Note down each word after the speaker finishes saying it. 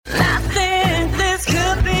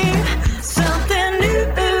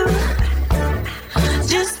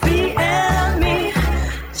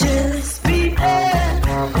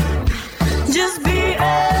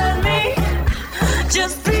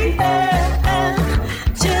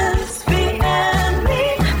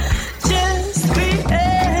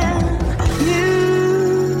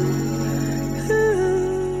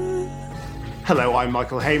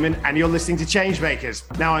Michael Heyman, and you're listening to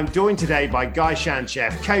Changemakers. Now, I'm joined today by Guy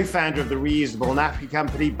Schanschieff, co-founder of the reusable nappy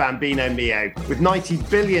company Bambino Mio. With 90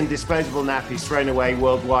 billion disposable nappies thrown away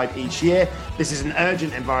worldwide each year, this is an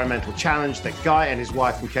urgent environmental challenge that Guy and his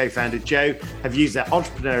wife and co-founder Joe have used their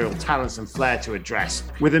entrepreneurial talents and flair to address.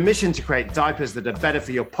 With a mission to create diapers that are better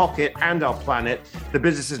for your pocket and our planet, the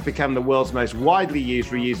business has become the world's most widely used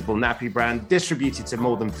reusable nappy brand, distributed to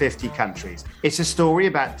more than 50 countries. It's a story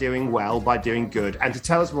about doing well by doing good. And to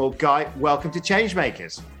tell us more, Guy, welcome to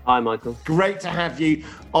Changemakers. Hi, Michael. Great to have you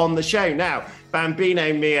on the show. Now,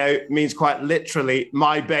 Bambino Mio means quite literally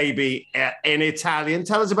my baby in Italian.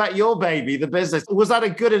 Tell us about your baby, the business. Was that a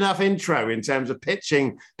good enough intro in terms of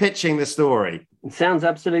pitching the story? It sounds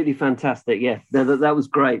absolutely fantastic. Yeah, that was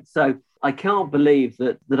great. So I can't believe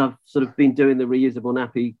that I've sort of been doing the reusable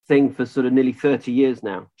nappy thing for sort of nearly 30 years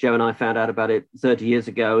now. Joe and I found out about it 30 years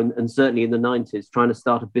ago, and certainly in the 90s, trying to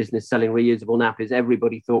start a business selling reusable nappies,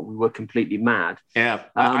 everybody thought we were completely mad. Yeah,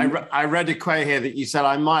 I read a quote here that you said,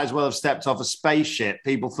 I might as well have stepped off a spaceship.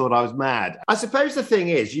 People thought I was mad. I suppose the thing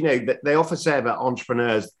is, you know, that they often say about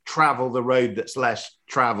entrepreneurs, travel the road that's less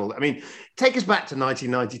traveled. I mean, take us back to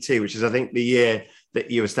 1992, which is, I think, the year that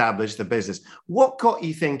you established the business. What got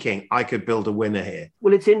you thinking I could build a winner here?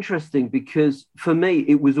 Well, it's interesting because for me,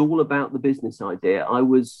 it was all about the business idea. I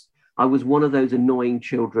was one of those annoying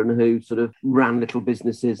children who sort of ran little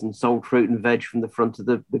businesses and sold fruit and veg from the front of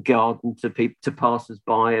the garden to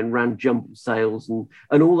passers-by, and ran jumble sales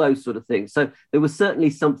and all those sort of things. So there was certainly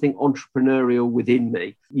something entrepreneurial within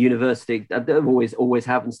me. University, I've always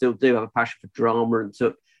have and still do have a passion for drama, and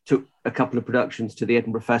took a couple of productions to the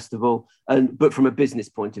Edinburgh Festival, but from a business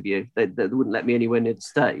point of view, they wouldn't let me anywhere near the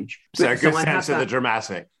stage. So a good sense of the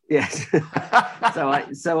dramatic. Yes.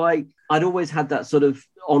 I'd always had that sort of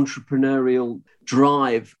entrepreneurial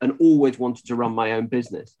drive and always wanted to run my own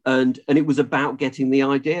business. And it was about getting the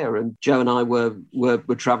idea. And Joe and I were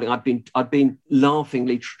traveling. I'd been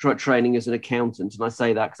laughingly training as an accountant. And I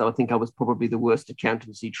say that because I think I was probably the worst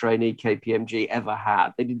accountancy trainee KPMG ever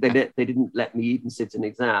had. They didn't let me even sit an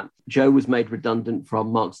exam. Joe was made redundant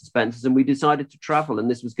from Marks and Spencer's, and we decided to travel. And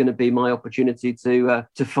this was going to be my opportunity to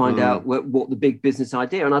find out what the big business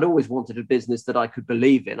idea. And I'd always wanted a business that I could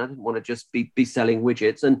believe in. I didn't want to just be selling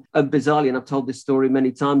widgets. And bizarrely, and I've told this story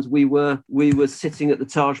many times, we were sitting at the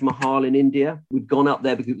Taj Mahal in India. We'd gone up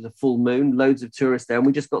there because it was a full moon, loads of tourists there, and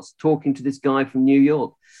we just got talking to this guy from New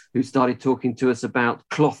York who started talking to us about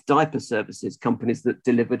cloth diaper services, companies that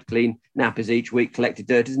delivered clean nappies each week, collected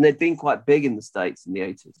dirties, and they'd been quite big in the States in the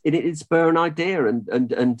 80s. It spurred an idea,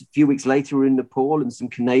 and a few weeks later we were in Nepal, and some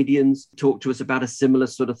Canadians talked to us about a similar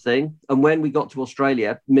sort of thing. And when we got to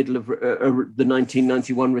Australia, middle of the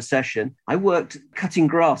 1991 recession, I worked cutting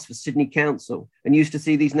grass for Sydney Council and used to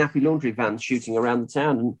see these nappy laundry vans shooting around the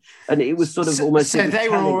town, and it was sort of almost. So they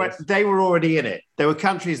were already in it. There were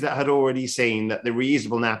countries that had already seen that the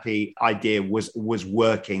reusable nappy idea was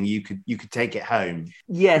working. You could take it home.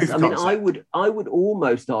 Yes, I mean, I would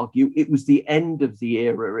almost argue it was the end of the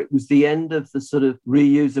era. It was the end of the sort of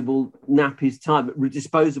reusable nappies time.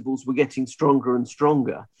 Disposables were getting stronger and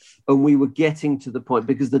stronger, and we were getting to the point,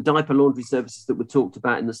 because the diaper laundry services that were talked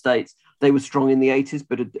about in the States, they were strong in the 80s,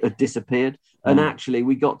 but had disappeared. And actually,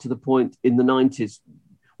 we got to the point in the 90s,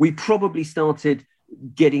 we probably started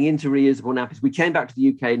getting into reusable nappies. We came back to the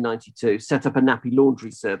UK in 92, set up a nappy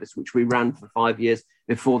laundry service, which we ran for 5 years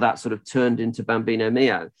before that sort of turned into Bambino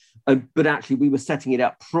Mio. But actually, we were setting it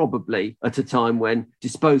up probably at a time when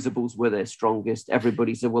disposables were their strongest.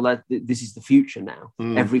 Everybody said, well, this is the future now.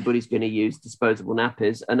 Everybody's going to use disposable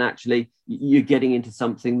nappies. And actually, you're getting into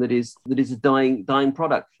something that is a dying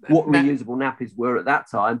product. What reusable nappies were at that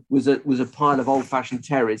time was a pile of old-fashioned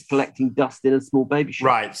terriers collecting dust in a small baby shop.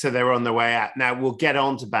 Right, so they were on the way out. Now, we'll get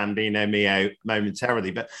on to Bambino Mio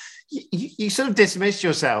momentarily, but you sort of dismissed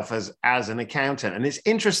yourself as an accountant. And it's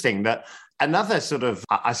interesting that another sort of,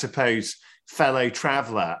 I suppose, fellow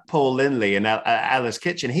traveller, Paul Lindley in Ella's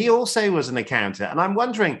Kitchen, he also was an accountant. And I'm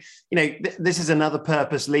wondering, you know, this is another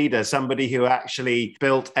purpose leader, somebody who actually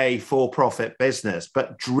built a for-profit business,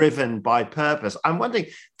 but driven by purpose. I'm wondering,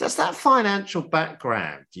 does that financial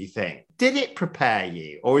background, do you think, did it prepare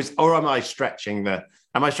you, or am I stretching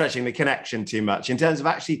the connection too much in terms of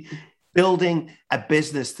actually building a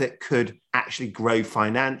business that could actually grow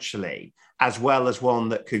financially, as well as one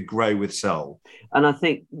that could grow with soul? And I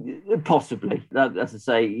think possibly, as I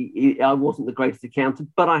say, I wasn't the greatest accountant,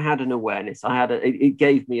 but I had an awareness. It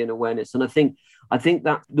gave me an awareness. And I think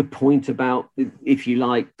that's the point about, if you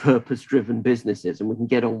like, purpose-driven businesses. And we can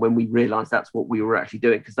get on when we realize that's what we were actually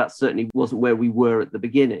doing, because that certainly wasn't where we were at the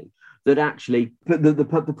beginning. that actually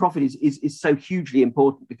the profit is so hugely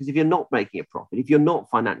important, because if you're not making a profit, if you're not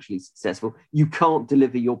financially successful, you can't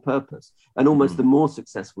deliver your purpose. And almost the more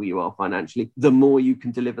successful you are financially, the more you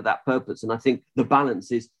can deliver that purpose. And I think the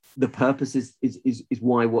balance is, the purpose is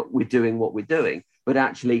why what we're doing. But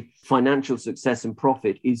actually, financial success and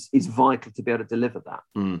profit is vital to be able to deliver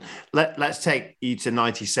that. Let's take you to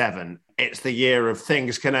 97. It's the year of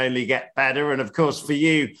things can only get better. And of course, for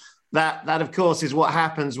you, that of course is what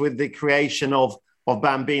happens with the creation of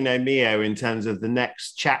Bambino Mio, in terms of the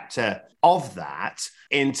next chapter of that,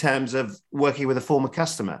 in terms of working with a former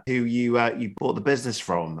customer who you bought the business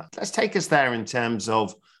from. Let's take us there in terms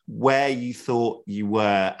of where you thought you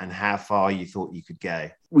were and how far you thought you could go.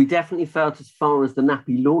 We definitely felt, as far as the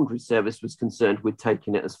nappy laundry service was concerned, we'd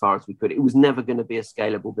taken it as far as we could. It was never going to be a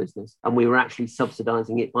scalable business. And we were actually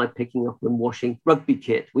subsidising it by picking up and washing rugby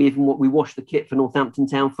kit. We washed the kit for Northampton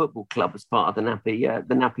Town Football Club as part of the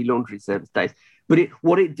nappy laundry service days. But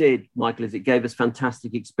what it did, Michael, is it gave us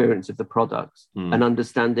fantastic experience of the products and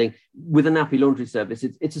understanding. With a nappy laundry service,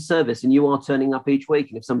 it's a service, and you are turning up each week.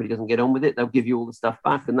 And if somebody doesn't get on with it, they'll give you all the stuff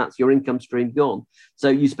back, and that's your income stream gone. So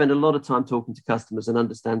you spend a lot of time talking to customers and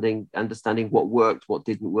understanding what worked, what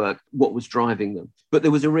didn't work, what was driving them. But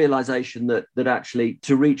there was a realization that actually,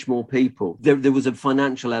 to reach more people, there was a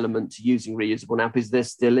financial element to using reusable nappies. There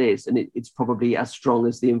still is, and it's probably as strong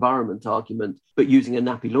as the environment argument. But using a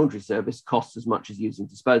nappy laundry service costs as much as using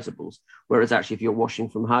disposables. Whereas actually, if you're washing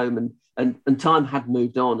from home, and time had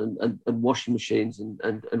moved on, and washing machines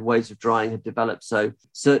and ways of drying had developed. So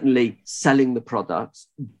certainly selling the products.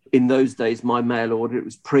 In those days, my mail order, it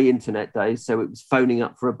was pre-internet days, so it was phoning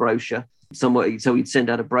up for a brochure. So we'd send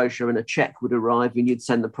out a brochure and a check would arrive and you'd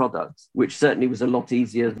send the products, which certainly was a lot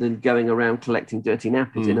easier than going around collecting dirty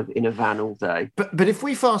nappies in a van all day. But if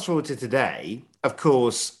we fast forward to today, of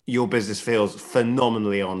course, your business feels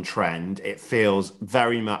phenomenally on trend. It feels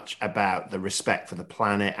very much about the respect for the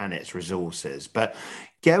planet and its resources. But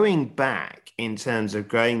going back in terms of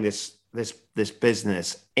growing this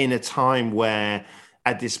business in a time where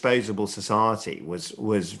a disposable society was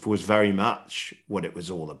very much what it was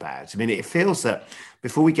all about. I mean, it feels that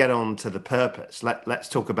before we get on to the purpose, let's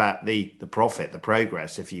talk about the profit, the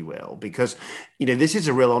progress, if you will, because, this is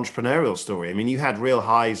a real entrepreneurial story. I mean, you had real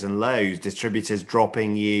highs and lows, distributors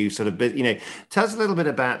dropping you, tell us a little bit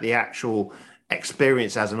about the actual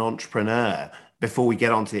experience as an entrepreneur before we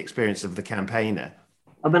get on to the experience of the campaigner.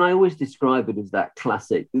 I mean, I always describe it as that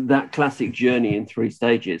classic journey in 3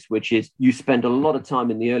 stages, which is you spend a lot of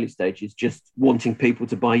time in the early stages just wanting people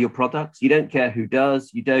to buy your products. You don't care who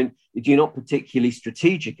does. You're not particularly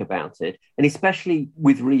strategic about it. And especially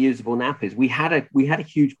with reusable nappies, we had a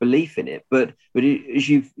huge belief in it. But as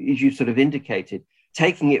you've sort of indicated,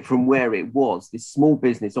 taking it from where it was, this small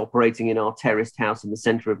business operating in our terraced house in the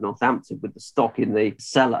centre of Northampton with the stock in the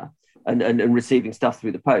cellar, and receiving stuff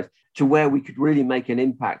through the post, to where we could really make an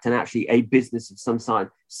impact, and actually a business of some side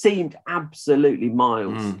seemed absolutely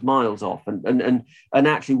miles off. And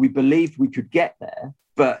actually we believed we could get there.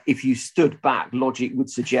 But if you stood back, logic would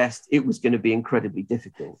suggest it was going to be incredibly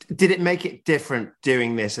difficult. Did it make it different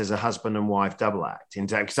doing this as a husband and wife double act?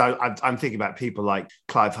 Because I'm thinking about people like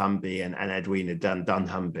Clive Humby and Edwina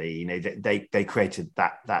Dunn-Humby. They created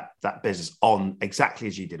that business on exactly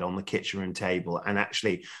as you did, on the kitchen room table, and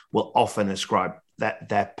actually will often ascribe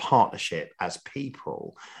their partnership as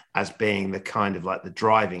people as being the kind of like the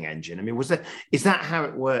driving engine. I mean, is that how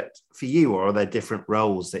it worked for you, or are there different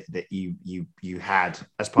roles that you had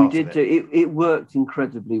as part of it? It worked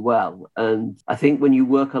incredibly well. And I think when you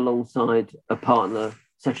work alongside a partner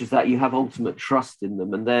such as that, you have ultimate trust in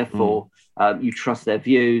them, and therefore you trust their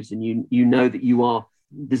views, and you know that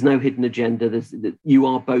there's no hidden agenda. That you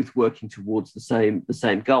are both working towards the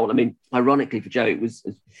same goal. I mean, ironically for Joe, it was,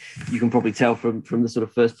 as you can probably tell from the sort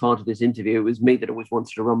of first part of this interview, it was me that always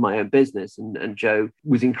wanted to run my own business, and Joe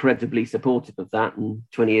was incredibly supportive of that. And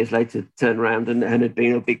 20 years later, turned around and had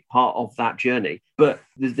been a big part of that journey. But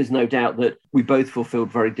there's no doubt that we both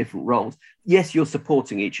fulfilled very different roles. Yes, you're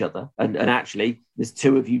supporting each other, and actually there's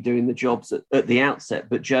 2 of you doing the jobs at the outset.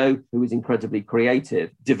 But Joe, who was incredibly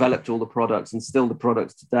creative, developed all the products, and still the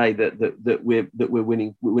products today that we're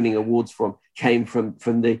winning awards from came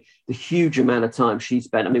from the huge amount of time she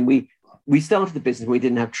spent. I mean, we started the business when we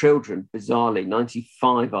didn't have children. Bizarrely,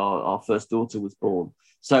 95, our first daughter was born.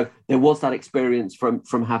 So there was that experience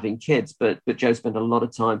from having kids, but Joe spent a lot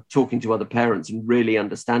of time talking to other parents and really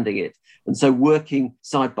understanding it. And so working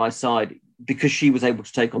side by side, because she was able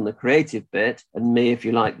to take on the creative bit, and me, if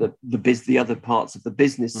you like, the other parts of the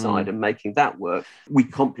business side and making that work, we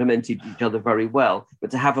complemented each other very well.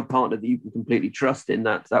 But to have a partner that you can completely trust in,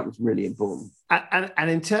 that was really important. And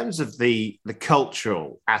in terms of the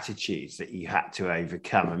cultural attitudes that you had to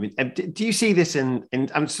overcome, I mean, do you see this in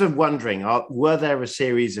I'm sort of wondering, were there a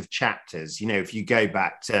series of chapters, if you go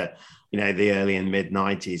back to, the early and mid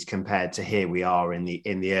 90s compared to here we are in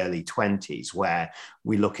the early 20s, where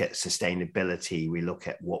we look at sustainability, we look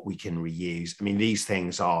at what we can reuse. I mean, these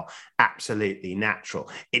things are absolutely natural.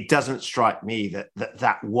 It doesn't strike me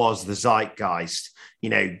that was the zeitgeist,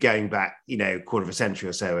 going back, a quarter of a century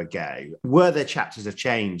or so ago. Were there chapters of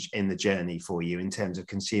change in the journey for you in terms of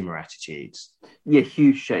consumer attitudes? Yeah,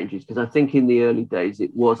 huge changes, because I think in the early days I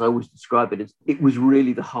always describe it as, it was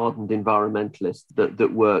really the hardened environmentalists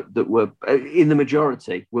that were in the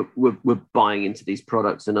majority were buying into these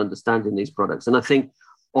products and understanding these products. And I think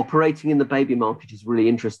operating in the baby market is really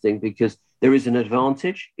interesting because there is an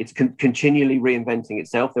advantage. It's continually reinventing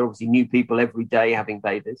itself. There are obviously new people every day having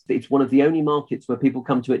babies. It's one of the only markets where people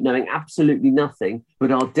come to it knowing absolutely nothing,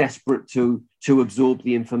 but are desperate to absorb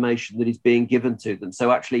the information that is being given to them.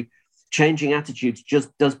 So actually, changing attitudes just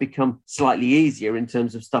does become slightly easier in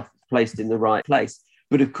terms of stuff placed in the right place.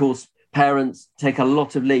 But of course, parents take a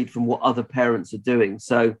lot of lead from what other parents are doing.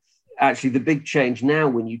 So actually, the big change now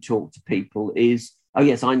when you talk to people is, oh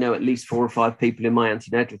yes, I know at least 4 or 5 people in my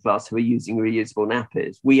antenatal class who are using reusable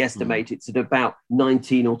nappies. We estimate it's at about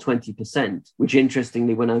 19 or 20%, which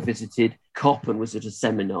interestingly, when I visited COP and was at a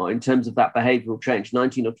seminar, in terms of that behavioural change,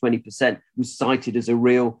 19 or 20% was cited as a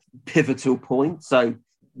real pivotal point. So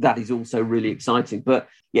that is also really exciting. But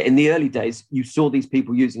yeah, in the early days, you saw these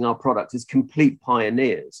people using our products as complete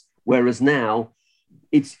pioneers, whereas now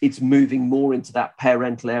it's moving more into that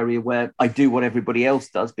parental area where I do what everybody else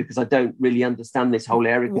does because I don't really understand this whole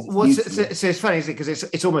area. So it's funny, isn't it? Because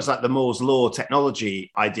it's almost like the Moore's law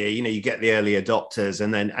technology idea. You get the early adopters,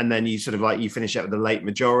 and then you sort of like you finish up with the late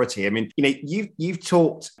majority. I mean, you've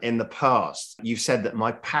talked in the past. You've said that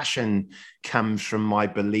my passion comes from my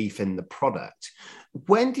belief in the product.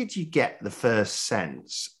 When did you get the first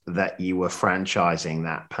sense that you were franchising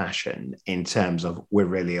that passion in terms of we're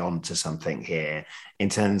really onto something here, in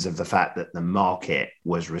terms of the fact that the market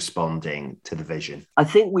was responding to the vision? I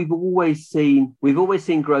think we've always seen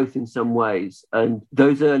growth in some ways, and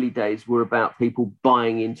those early days were about people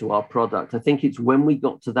buying into our product. I think it's when we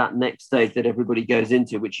got to that next stage that everybody goes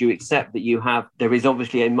into, which you accept that there is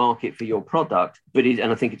obviously a market for your product,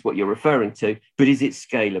 and I think it's what you're referring to, but is it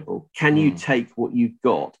scalable? Can you take what you've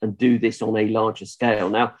got and do this on a larger scale?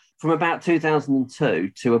 Now, from about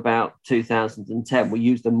 2002 to about 2010, we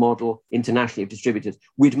used a model internationally of distributors.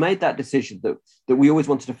 We'd made that decision that we always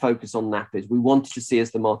wanted to focus on nappies. We wanted to see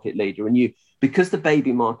as the market leader. And because the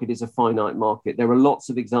baby market is a finite market, there are lots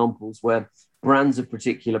of examples where brands of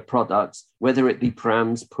particular products, whether it be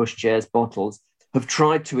prams, pushchairs, bottles, have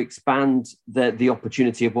tried to expand the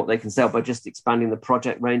opportunity of what they can sell by just expanding the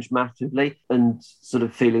project range massively and sort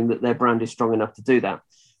of feeling that their brand is strong enough to do that.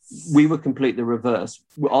 We were completely the reverse.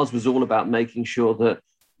 Ours was all about making sure that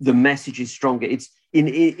the message is stronger. It's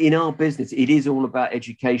in our business, it is all about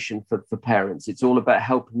education for parents. It's all about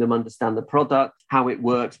helping them understand the product, how it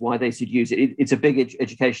works, why they should use it. It's a big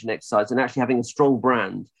education exercise, and actually having a strong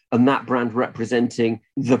brand and that brand representing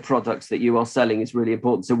the products that you are selling is really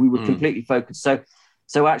important. So we were completely focused.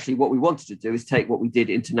 So actually what we wanted to do is take what we did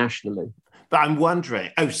internationally. But I'm wondering,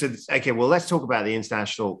 well, let's talk about the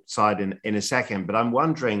international side in a second, but I'm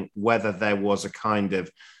wondering whether there was a kind of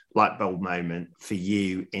light bulb moment for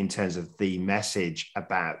you in terms of the message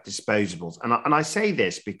about disposables. And I say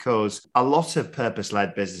this because a lot of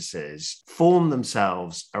purpose-led businesses form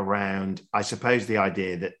themselves around, I suppose, the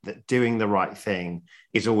idea that doing the right thing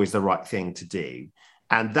is always the right thing to do.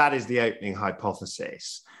 And that is the opening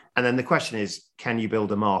hypothesis. And then the question is, can you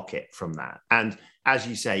build a market from that? And as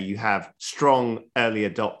you say, you have strong early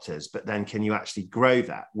adopters, but then can you actually grow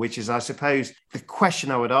that? Which is, I suppose, the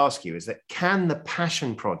question I would ask you is that can the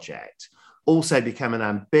passion project also become an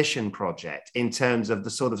ambition project in terms of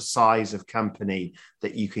the sort of size of company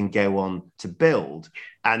that you can go on to build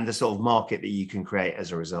and the sort of market that you can create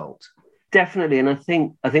as a result? Definitely. And I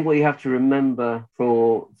think what you have to remember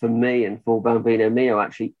for me and for Bambino Mio,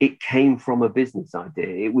 actually, it came from a business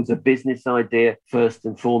idea. It was a business idea first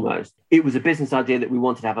and foremost. It was a business idea that we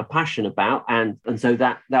wanted to have a passion about. And so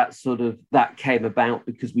that came about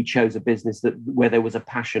because we chose a business where there was a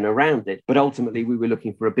passion around it. But ultimately, we were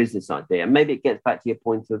looking for a business idea. And maybe it gets back to your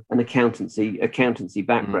point of an accountancy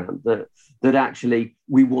background, that actually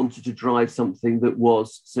we wanted to drive something that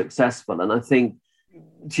was successful. And I think,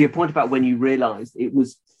 to your point about when you realized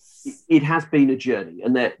it has been a journey,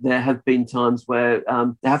 and there have been times where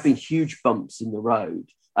there have been huge bumps in the road.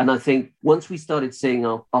 And I think once we started seeing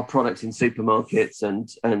our products in supermarkets and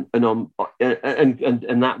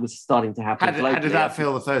that was starting to happen globally. How did that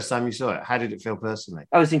feel the first time you saw it? How did it feel personally?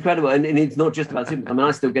 Oh, it's incredible. And it's not just about supermarkets. I mean,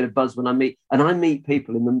 I still get a buzz when I meet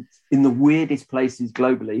people in the weirdest places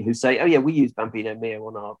globally who say, oh yeah, we use Bambino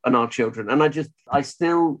Mio on our children. And I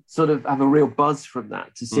still sort of have a real buzz from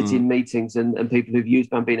that, to sit in meetings and people who've used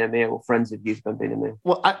Bambino Mio or friends who've used Bambino Mio.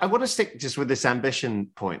 Well, I want to stick just with this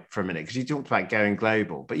ambition point for a minute, because you talked about going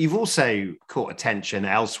global, but you've also caught attention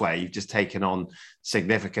elsewhere. You've just taken on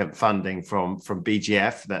significant funding from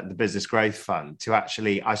BGF, the Business Growth Fund, to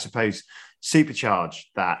actually, I suppose, supercharge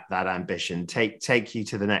that ambition, take you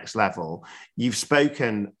to the next level. You've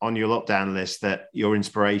spoken on your lockdown list that your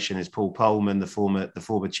inspiration is Paul Polman, the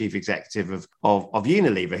former chief executive of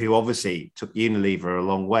Unilever, who obviously took Unilever a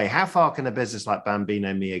long way. How far can a business like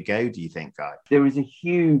Bambino Mio go, do you think, Guy? There is a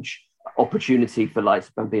huge opportunity for likes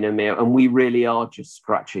of Bambino Mio, and we really are just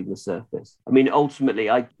scratching the surface. I mean, ultimately,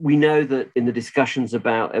 we know that in the discussions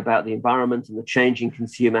about the environment and the changing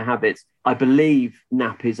consumer habits, I believe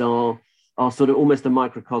nappies are sort of almost a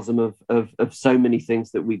microcosm of so many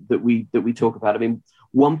things that we talk about. I mean,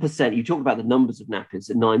 1%, you talk about the numbers of nappies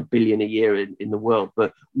at 9 billion a year in the world,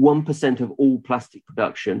 but 1% of all plastic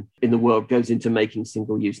production in the world goes into making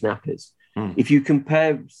single-use nappies. If you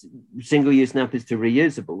compare single-use nappies to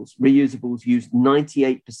reusables use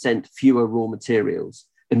 98% fewer raw materials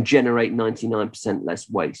and generate 99% less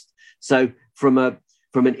waste. So from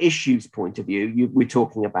an issues point of view, we're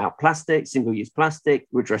talking about plastic, single-use plastic,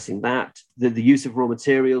 we're addressing that, the use of raw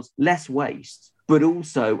materials, less waste. But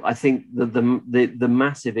also, I think the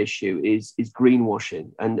massive issue is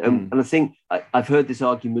greenwashing, and I think I've heard this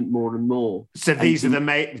argument more and more. So these are the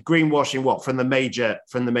greenwashing, what, from the major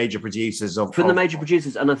producers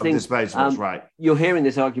producers, and I think disposables, right? You're hearing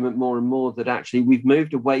this argument more and more that actually we've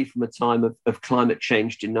moved away from a time of climate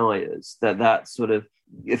change deniers. That sort of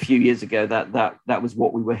a few years ago that was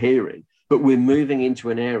what we were hearing, but we're moving into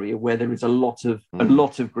an area where there is a lot of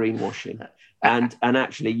greenwashing. And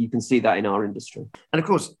actually, you can see that in our industry. And of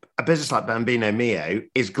course, a business like Bambino Mio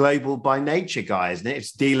is global by nature, Guy, isn't it?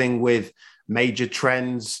 It's dealing with major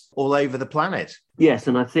trends all over the planet. Yes,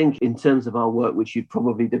 and I think in terms of our work, which you'd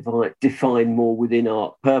probably define more within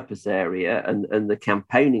our purpose area and the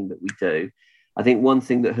campaigning that we do, I think one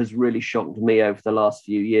thing that has really shocked me over the last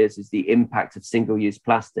few years is the impact of single-use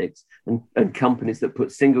plastics and companies that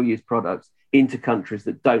put single-use products into countries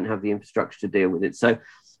that don't have the infrastructure to deal with it. So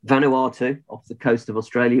Vanuatu, off the coast of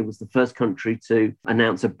Australia, was the first country to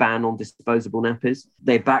announce a ban on disposable nappies.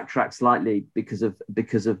 They backtracked slightly because of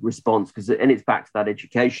response, and it's back to that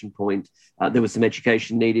education point. There was some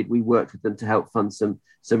education needed. We worked with them to help fund some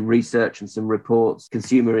research and some reports,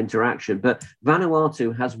 consumer interaction. But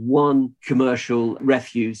Vanuatu has one commercial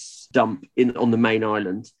refuse dump on the main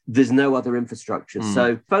island. There's no other infrastructure.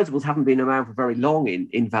 So disposables haven't been around for very long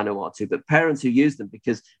in Vanuatu, but parents who use them,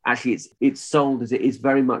 because actually it's sold as it is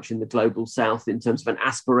very much in the global south in terms of an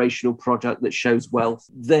aspirational product that shows wealth,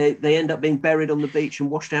 they end up being buried on the beach and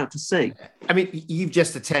washed out to sea. I mean, you've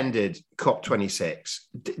just attended COP26.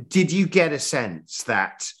 Did you get a sense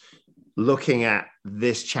that looking at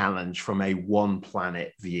this challenge from a one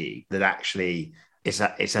planet view, that actually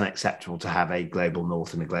it's unacceptable to have a global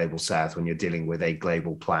north and a global south when you're dealing with a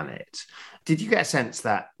global planet? Did you get a sense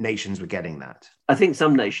that nations were getting that? I think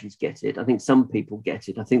some nations get it. I think some people get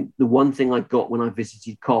it. I think the one thing I got when I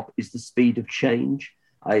visited COP is the speed of change.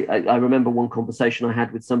 I remember one conversation I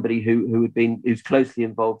had with somebody who's closely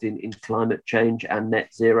involved in climate change and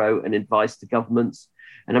net zero and advice to governments.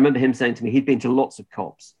 And I remember him saying to me, he'd been to lots of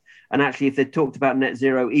COPs. And actually, if they talked about net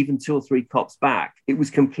zero, even 2 or 3 COPs back, it was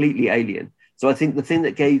completely alien. So I think the thing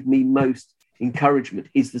that gave me most encouragement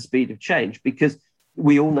is the speed of change, because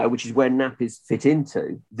we all know, which is where nappies fit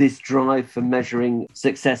into, this drive for measuring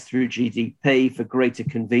success through GDP, for greater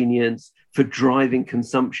convenience, for driving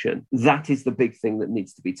consumption. That is the big thing that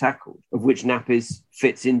needs to be tackled, of which nappies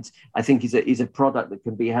fits in, I think is a product that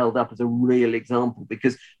can be held up as a real example,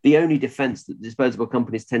 because the only defense that disposable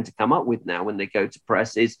companies tend to come up with now when they go to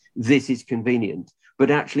press is this is convenient, but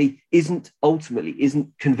actually isn't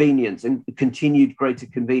convenience and continued greater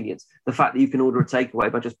convenience. The fact that you can order a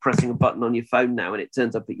takeaway by just pressing a button on your phone now and it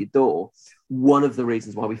turns up at your door, one of the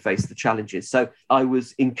reasons why we face the challenges. So I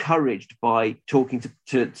was encouraged by talking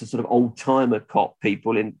to sort of old-timer COP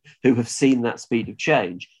people who have seen that speed of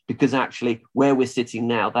change, because actually where we're sitting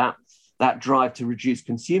now, that drive to reduce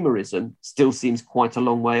consumerism still seems quite a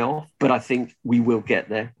long way off, but I think we will get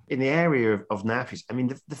there. In the area of nappies, I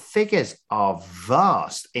mean, the figures are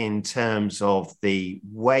vast in terms of the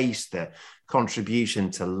waste, the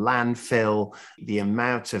contribution to landfill, the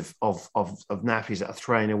amount of nappies that are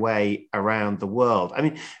thrown away around the world. I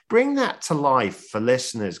mean, bring that to life for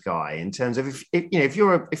listeners, Guy, in terms of if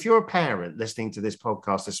you're a parent listening to this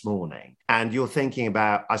podcast this morning and you're thinking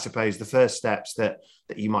about, I suppose, the first steps that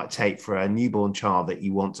you might take for a newborn child that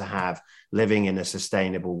you want to have living in a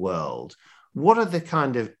sustainable world. What are the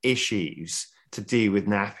kind of issues to do with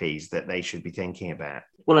nappies that they should be thinking about?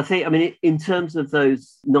 Well, I mean, in terms of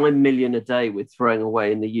those 9 million a day we're throwing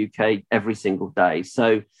away in the UK every single day.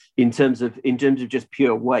 So in terms of just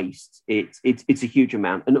pure waste, it's a huge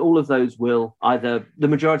amount. And all of those the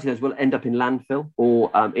majority of those will end up in landfill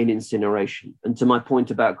or in incineration. And to my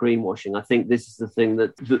point about greenwashing, I think this is the thing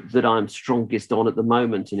that I'm strongest on at the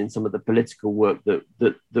moment, and in some of the political work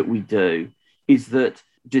that we do, is that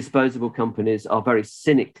disposable companies are very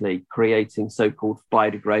cynically creating so-called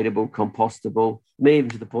biodegradable, compostable,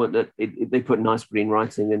 even to the point that they put nice green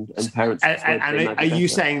writing and parents. And are you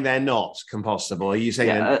saying they're not compostable? Are you saying?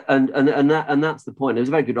 Yeah, and that's the point. There was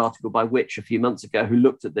a very good article by Which a few months ago who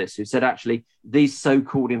looked at this, who said actually these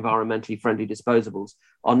so-called environmentally friendly disposables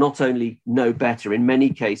are not only no better in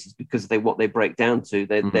many cases because what they break down to,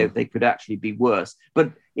 they could actually be worse.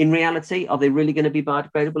 But in reality, are they really going to be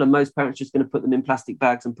biodegradable? And most parents are just going to put them in plastic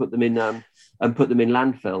bags and put them in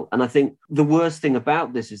landfill. And I think the worst thing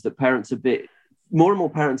about this is that more and more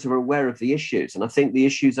parents are aware of the issues. And I think the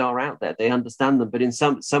issues are out there. They understand them. But in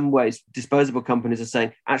some ways, disposable companies are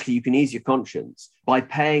saying, actually, you can ease your conscience by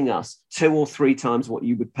paying us 2 or 3 times what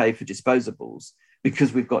you would pay for disposables,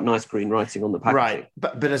 because we've got nice green writing on the packaging. Right.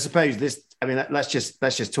 But I suppose let's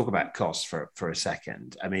just talk about costs for a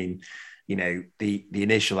second. I mean, the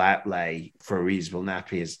initial outlay for a reusable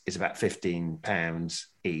nappy is about £15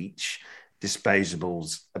 each.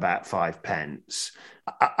 Disposables about 5 pence.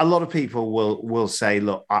 A lot of people will say,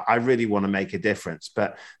 look, I really want to make a difference,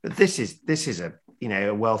 but this is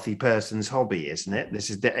a wealthy person's hobby, isn't it? This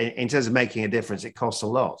is in terms of making a difference, it costs a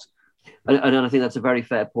lot. And I think that's a very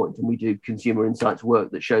fair point. And we do consumer insights work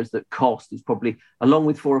that shows that cost is probably, along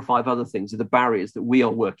with 4 or 5 other things, are the barriers that we are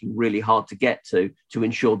working really hard to get to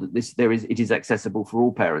ensure that it is accessible for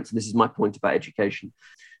all parents. And this is my point about education.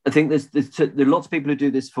 I think there are lots of people who do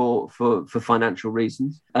this for financial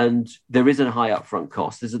reasons, and there is a high upfront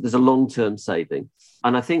cost. There's a long-term saving.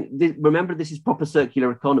 And I think, remember, this is proper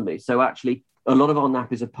circular economy. So actually, a lot of our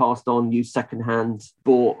nappies are passed on, used secondhand,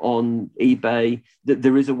 bought on eBay. That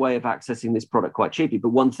there is a way of accessing this product quite cheaply. But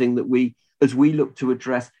one thing that as we look to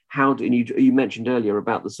address and you mentioned earlier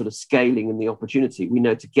about the sort of scaling and the opportunity, we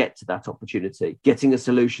know to get to that opportunity, getting a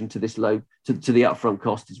solution to this to the upfront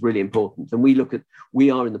cost is really important. And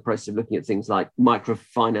we are in the process of looking at things like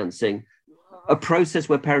microfinancing, a process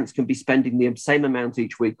where parents can be spending the same amount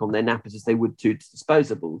each week on their nappies as they would to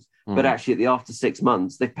disposables, but actually after 6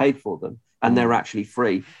 months, they've paid for them and they're actually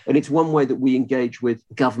free. And it's one way that we engage with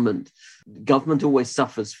government. Government always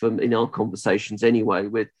suffers from, in our conversations anyway,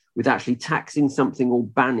 with actually taxing something or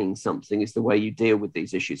banning something is the way you deal with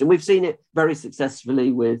these issues. And we've seen it very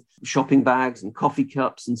successfully with shopping bags and coffee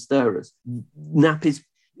cups and stirrers. Nappies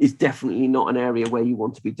is definitely not an area where you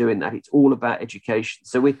want to be doing that. It's all about education.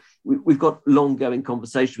 So we've got long-going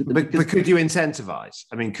conversations with them. But could you incentivize?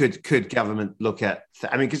 I mean, could government look at?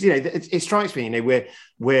 Because it strikes me,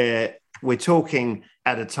 we're talking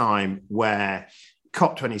at a time where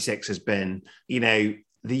COP26 has been,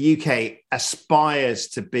 the UK aspires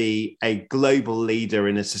to be a global leader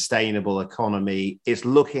in a sustainable economy. It's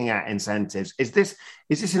looking at incentives. Is this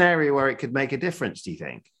an area where it could make a difference, do you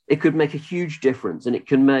think? It could make a huge difference, and it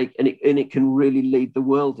can really lead the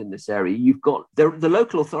world in this area. You've got the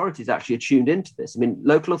local authorities actually are tuned into this. I mean,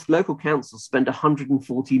 local councils spend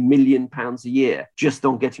 £140 million a year just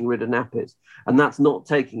on getting rid of nappies, and that's not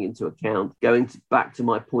taking into account back to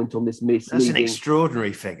my point on this misleading. That's an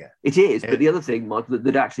extraordinary figure. It is, but the other thing, Mike,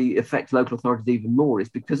 that actually affects local authorities even more is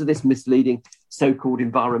because of this misleading so-called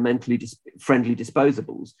environmentally friendly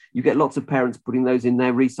disposables. You get lots of parents putting those in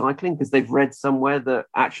their recycling because they've read somewhere that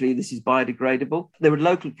actually this is biodegradable. There are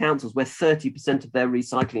local councils where 30% of their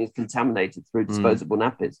recycling is contaminated through disposable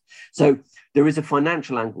nappies. So there is a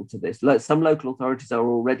financial angle to this. Some local authorities are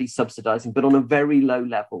already subsidising, but on a very low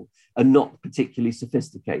level and not particularly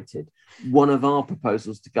sophisticated. One of our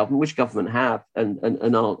proposals to government, which government have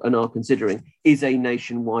and are considering, is a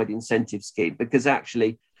nationwide incentive scheme, because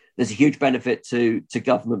actually there's a huge benefit to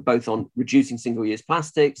government, both on reducing single-use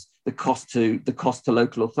plastics, the cost to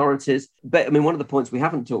local authorities. But I mean, one of the points we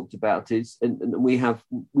haven't talked about is, and we have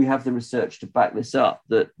the research to back this up,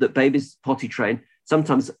 that babies potty train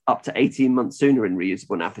sometimes up to 18 months sooner in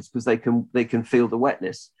reusable nappies because they can feel the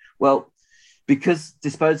wetness. Well, because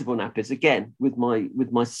disposable nappies, again, with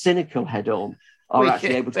my cynical head on, are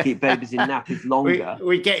actually able to keep babies in nappies longer.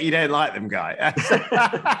 We get you don't like them, Guy.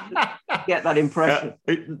 Get that impression.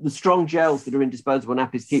 The strong gels that are in disposable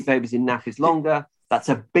nappies keep babies in nappies longer. That's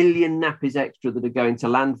 1 billion nappies extra that are going to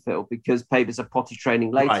landfill because babies are potty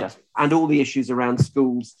training later. Right. And all the issues around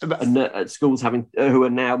schools and schools having who are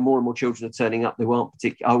now more and more children are turning up who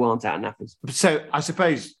aren't out of nappies. So I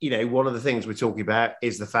suppose, one of the things we're talking about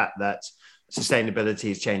is the fact that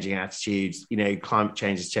sustainability is changing attitudes, climate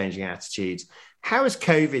change is changing attitudes. How has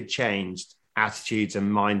COVID changed attitudes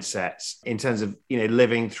and mindsets in terms of,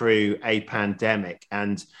 living through a pandemic?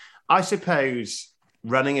 And I suppose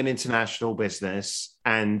running an international business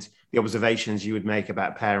and the observations you would make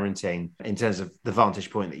about parenting in terms of the vantage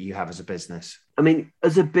point that you have as a business. I mean,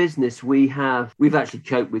 as a business, we've actually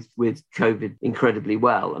coped with COVID incredibly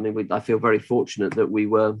well. I mean, I feel very fortunate that we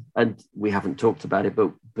were, and we haven't talked about it,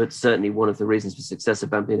 but certainly one of the reasons for success of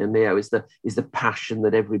Bambino Mio is the passion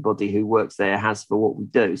that everybody who works there has for what we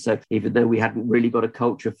do. So even though we hadn't really got a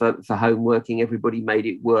culture for home working, everybody made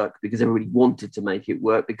it work because everybody wanted to make it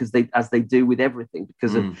work because as they do with everything,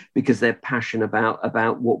 because they're passionate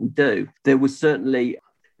about what we do. There was certainly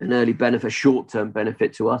an early benefit, short-term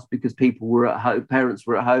benefit to us because people were at home, parents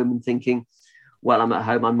were at home and thinking, well, I'm at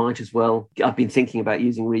home, I might as well. I've been thinking about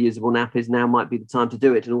using reusable nappies. Now might be the time to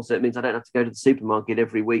do it. And also it means I don't have to go to the supermarket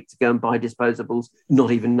every week to go and buy disposables, not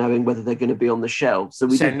even knowing whether they're going to be on the shelf. So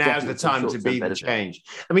now's the time to be the change.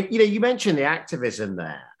 I mean, you mentioned the activism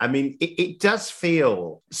there. I mean, it does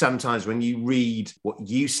feel sometimes when you read what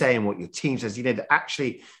you say and what your team says, that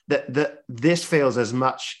actually that this feels as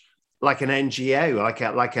much like an NGO,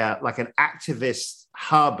 like an activist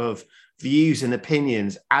hub of views and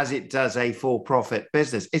opinions as it does a for-profit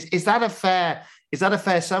business. Is that a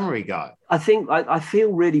fair summary, Guy? I think I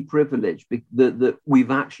feel really privileged that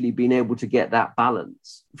we've actually been able to get that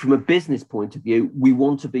balance. From a business point of view, we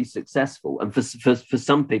want to be successful. And for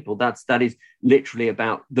some people, that is literally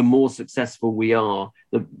about the more successful we are,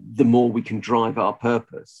 the more we can drive our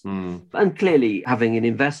purpose. And clearly, having an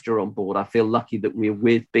investor on board, I feel lucky that we're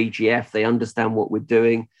with BGF. They understand what we're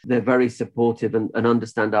doing. They're very supportive and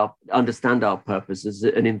understand our purpose. As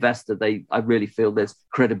an investor, I really feel there's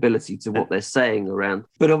credibility to what they're saying around.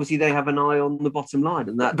 But obviously, they have an eye on the bottom line,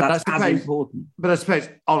 and that's as important. But I suppose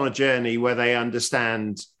on a journey where they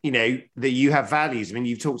understand, that you have values. I mean,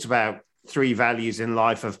 you've talked about 3 values in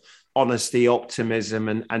life of honesty, optimism,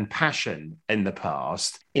 and passion in the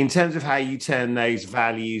past. In terms of how you turn those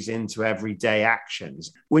values into everyday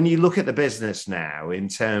actions, when you look at the business now, in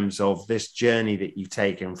terms of this journey that you've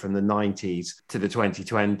taken from the 90s to the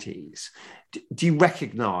 2020s, do you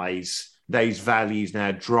recognise those values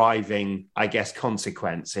now driving, I guess,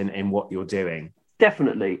 consequence in what you're doing?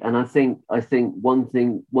 Definitely. And I think one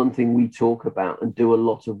thing we talk about and do a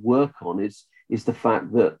lot of work on is the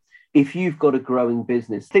fact that if you've got a growing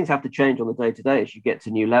business, things have to change on the day-to-day as you get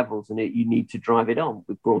to new levels, and you need to drive it on.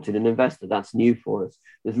 We've brought in an investor. That's new for us.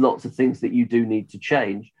 There's lots of things that you do need to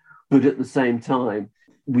change. But at the same time,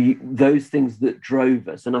 those things that drove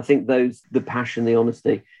us, and I think the passion, the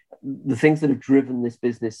honesty, the things that have driven this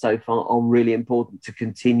business so far are really important to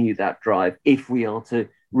continue that drive if we are to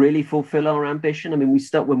really fulfill our ambition. I mean,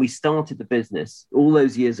 when we started the business all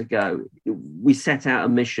those years ago, we set out a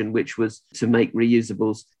mission which was to make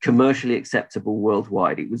reusables commercially acceptable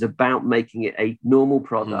worldwide. It was about making it a normal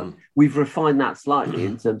product. We've refined that slightly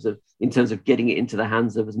in terms of getting it into the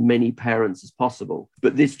hands of as many parents as possible.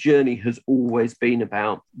 But this journey has always been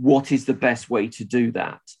about what is the best way to do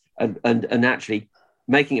that, and actually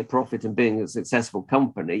making a profit and being a successful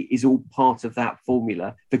company is all part of that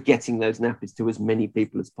formula for getting those nappies to as many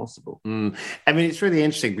people as possible. I mean, it's really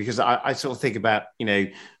interesting because I sort of think about,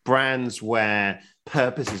 brands where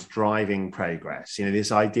purpose is driving progress.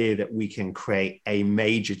 This idea that we can create a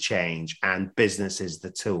major change and business is the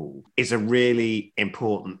tool is a really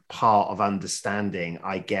important part of understanding,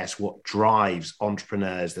 I guess, what drives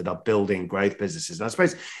entrepreneurs that are building growth businesses. And I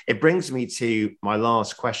suppose it brings me to my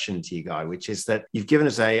last question to you, Guy, which is that you've given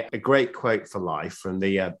us a great quote for life from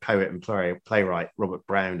the poet and playwright Robert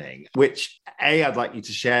Browning, which I'd like you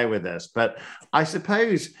to share with us. But I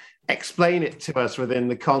suppose explain it to us within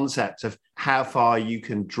the concept of how far you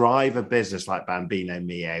can drive a business like Bambino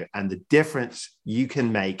Mio and the difference you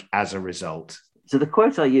can make as a result. So the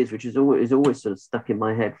quote I use, which is always sort of stuck in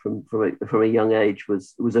my head from a young age,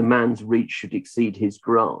 was a man's reach should exceed his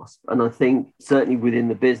grasp. And I think certainly within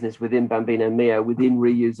the business, within Bambino Mio, within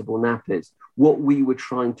reusable nappies, what we were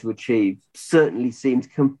trying to achieve certainly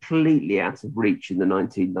seemed completely out of reach in the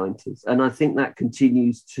 1990s. And I think that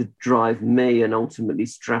continues to drive me and ultimately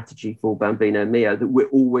strategy for Bambino Mio, that we're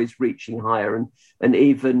always reaching higher. And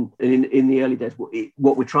even in the early days,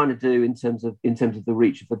 what we're trying to do in terms of the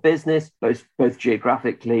reach of the business, both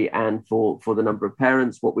geographically and for the number of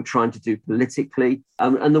parents, what we're trying to do politically,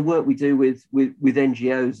 and the work we do with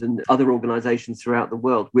NGOs and other organizations throughout the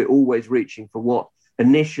world, we're always reaching for what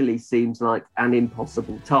initially seems like an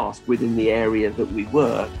impossible task within the area that we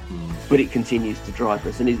work, but it continues to drive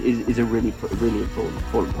us and is a really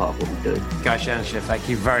important part of what we do. Guy Schanschieff, thank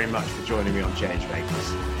you very much for joining me on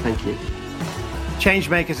Changemakers. Thank you.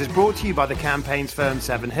 Changemakers is brought to you by the campaigns firm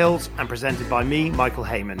Seven Hills and presented by me, Michael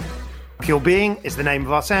Heyman. Pure Being is the name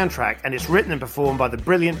of our soundtrack, and it's written and performed by the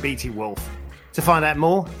brilliant BT Wolf. To find out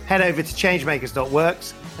more, head over to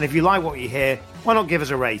changemakers.works, and if you like what you hear, why not give us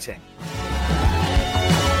a rating?